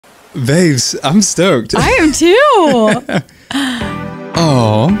Babes, I'm stoked. I am too.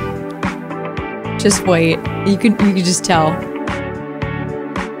 Oh. Just wait. You could just tell.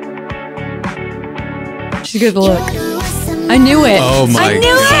 She's good to look. I knew it. Oh my I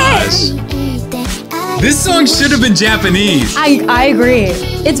knew gosh. it. This song should have been Japanese. I agree.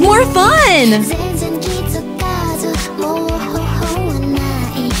 It's more fun.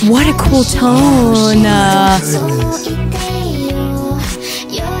 What a cool tone.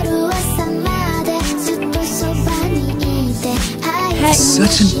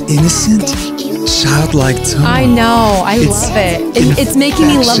 Such an innocent, childlike tone. I know. I love it. It's making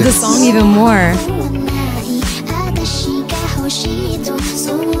me love the song even more.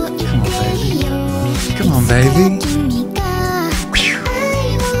 Come on, baby.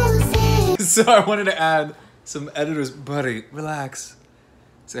 So I wanted to add some editor's... Buddy, relax.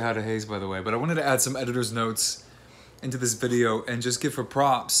 Say hi to Hayes, by the way. But I wanted to add some editor's notes into this video and just give her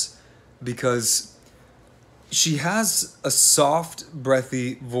props because she has a soft,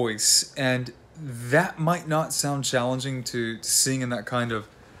 breathy voice, and that might not sound challenging to sing in that kind of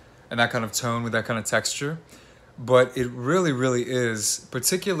tone with that kind of texture, but it really, really is,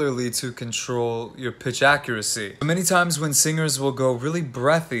 particularly to control your pitch accuracy. Many times when singers will go really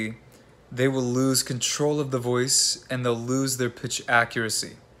breathy, they will lose control of the voice and they'll lose their pitch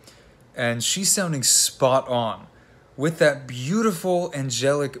accuracy. And she's sounding spot on with that beautiful,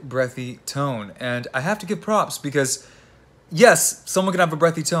 angelic, breathy tone. And I have to give props because, yes, someone can have a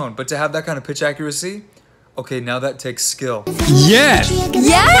breathy tone, but to have that kind of pitch accuracy, okay, now that takes skill. Yes!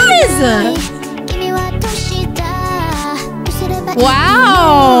 Yes!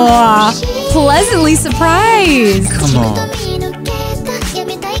 Wow! Pleasantly surprised. Come on.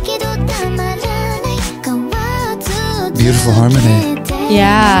 Beautiful harmony.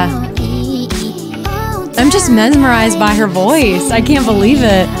 Yeah. I'm just mesmerized by her voice. I can't believe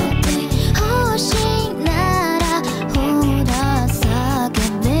it.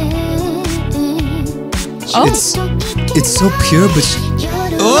 Oh. It's so pure, but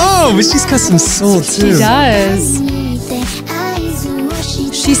she's got some soul too. She does.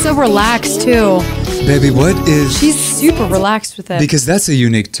 She's so relaxed too. Baby, what is... She's super relaxed with it. Because that's a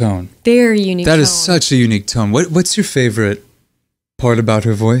unique tone. Very unique tone. That is such a unique tone. What's your favorite part about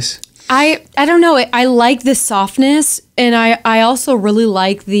her voice? I don't know. I like the softness, and I also really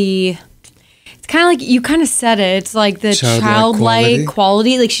like the... It's kind of like, you kind of said it. It's like the childlike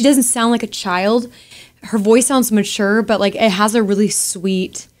quality. Like, she doesn't sound like a child. Her voice sounds mature, but like it has a really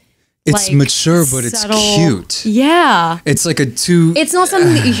sweet... It's like, mature, but subtle, it's cute. Yeah. It's like a two... It's not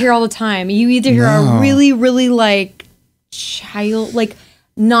something that you hear all the time. You either hear a really, really like child, like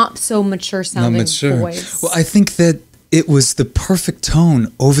not so mature sounding voice. Well, I think that it was the perfect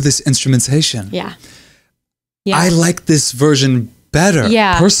tone over this instrumentation. Yeah. Yeah. I like this version better,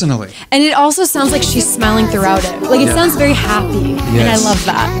 personally. And it also sounds like she's smiling throughout it. Like, it sounds very happy. Yes. And I love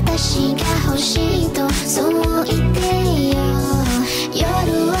that.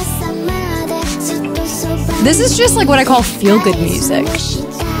 This is just like what I call feel-good music.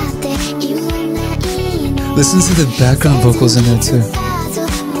 Listen to the background vocals in there too.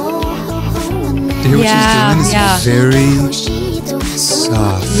 Do you hear what she's doing? It's very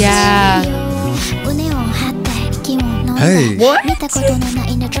soft. Yeah. Hey. What?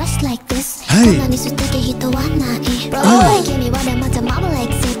 Hey. Oh.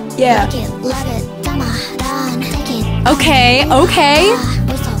 Yeah. Okay, okay.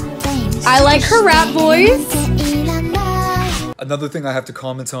 I like her rap voice. Another thing I have to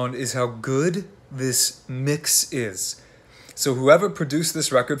comment on is how good this mix is. So whoever produced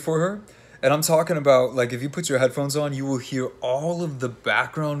this record for her, and I'm talking about, like, if you put your headphones on, you will hear all of the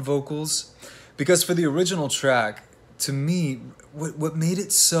background vocals. Because for the original track, to me, what made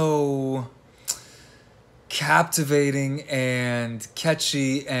it so captivating and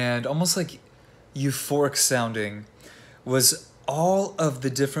catchy and almost like euphoric sounding was all of the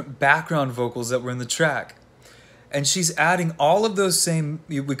different background vocals that were in the track. And she's adding all of those same,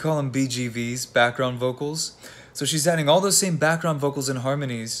 we call them BGVs, background vocals. So she's adding all those same background vocals and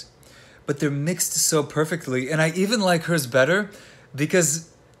harmonies, but they're mixed so perfectly. And I even like hers better because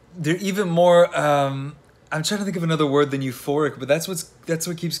they're even more, I'm trying to think of another word than euphoric, but that's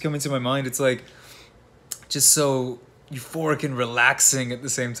what keeps coming to my mind. It's like just so euphoric and relaxing at the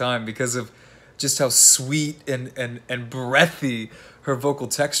same time because of just how sweet and breathy her vocal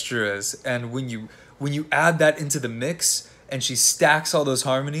texture is. And when you add that into the mix and she stacks all those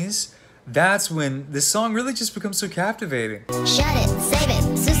harmonies, that's when this song really just becomes so captivating. Shut it, save it,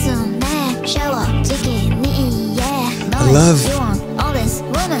 show up, I love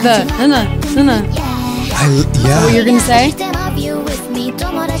the yeah. What you're gonna say?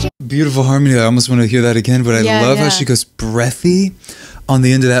 beautiful harmony. I almost want to hear that again, but I love how she goes breathy on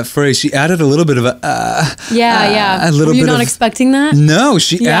the end of that phrase. She added a little bit of a yeah. A little Were you bit not of, expecting that? No,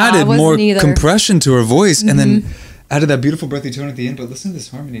 she added more compression to her voice, and then Mm-hmm. added that beautiful breathy tone at the end. But listen to this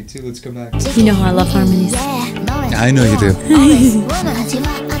harmony too. Let's go back. You know how I love harmonies. I know you do.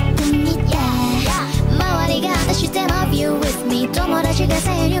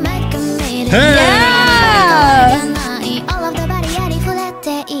 Hey!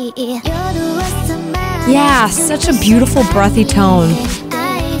 Yeah, such a beautiful breathy tone.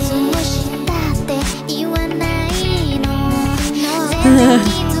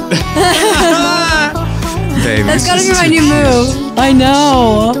 Baby, That's gotta be my new move. I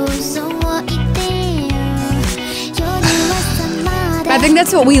know. I think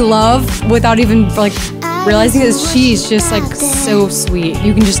that's what we love without even like realizing it. She's just like so sweet.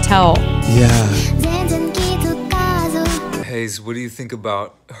 You can just tell. Yeah. Hayes, what do you think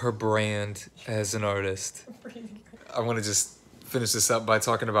about her brand as an artist? I want to just finish this up by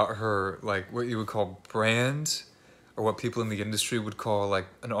talking about her, like what you would call brand, or what people in the industry would call like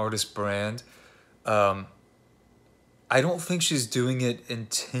an artist brand. I don't think she's doing it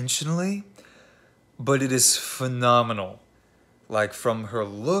intentionally, but it is phenomenal. Like from her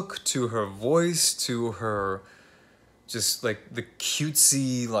look to her voice to her just like the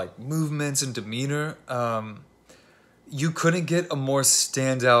cutesy like movements and demeanor. You couldn't get a more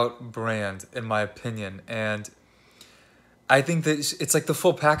standout brand in my opinion. And I think that it's like the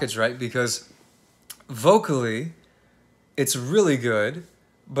full package, right? Because vocally, it's really good,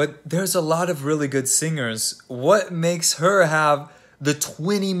 but there's a lot of really good singers. What makes her have the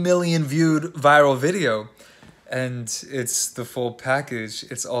 20 million viewed viral video? And it's the full package.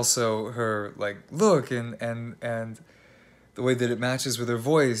 It's also her like look and the way that it matches with her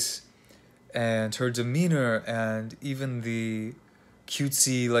voice and her demeanor and even the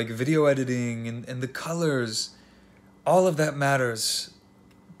cutesy like video editing and the colors. All of that matters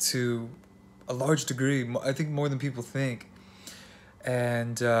to a large degree. I think more than people think.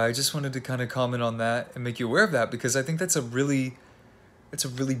 And I just wanted to kind of comment on that and make you aware of that, because I think that's a really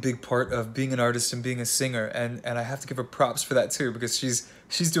big part of being an artist and being a singer, and I have to give her props for that too, because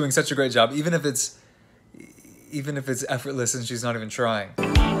she's doing such a great job, even if it's effortless and she's not even trying.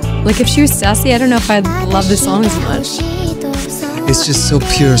 Like if she was sassy, I don't know if I'd love this song as much. It's just so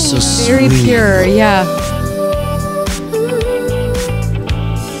pure, so sweet. Very pure, yeah.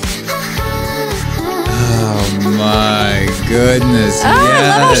 Oh my goodness. Oh, I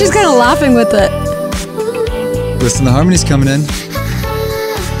love how she's kind of laughing with it. Listen, the harmony's coming in.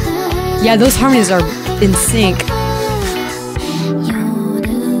 Yeah, those harmonies are in sync.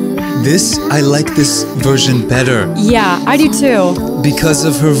 I like this version better. Yeah, I do too. Because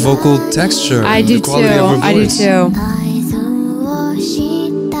of her vocal texture. I do too. I do too.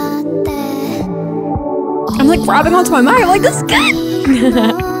 I'm like grabbing onto my mic. I'm like, this is good.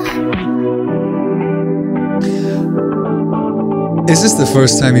 This is the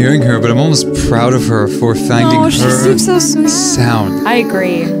first time hearing her, but I'm almost proud of her for finding her so sweet. sound. I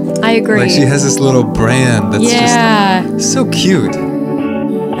agree. Like she has this little brand that's just so cute.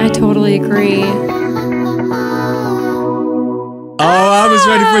 I totally agree. Oh, I was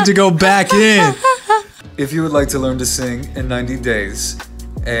ready for it to go back in. If you would like to learn to sing in 90 days,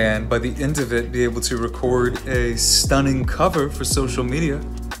 and by the end of it be able to record a stunning cover for social media,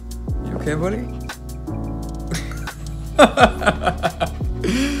 you okay, buddy?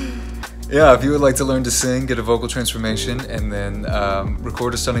 Yeah, if you would like to learn to sing, get a vocal transformation, and then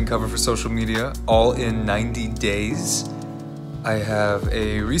record a stunning cover for social media, all in 90 days, I have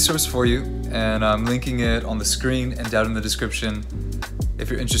a resource for you, and I'm linking it on the screen and down in the description.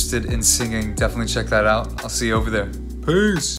 If you're interested in singing, definitely check that out. I'll see you over there. Peace!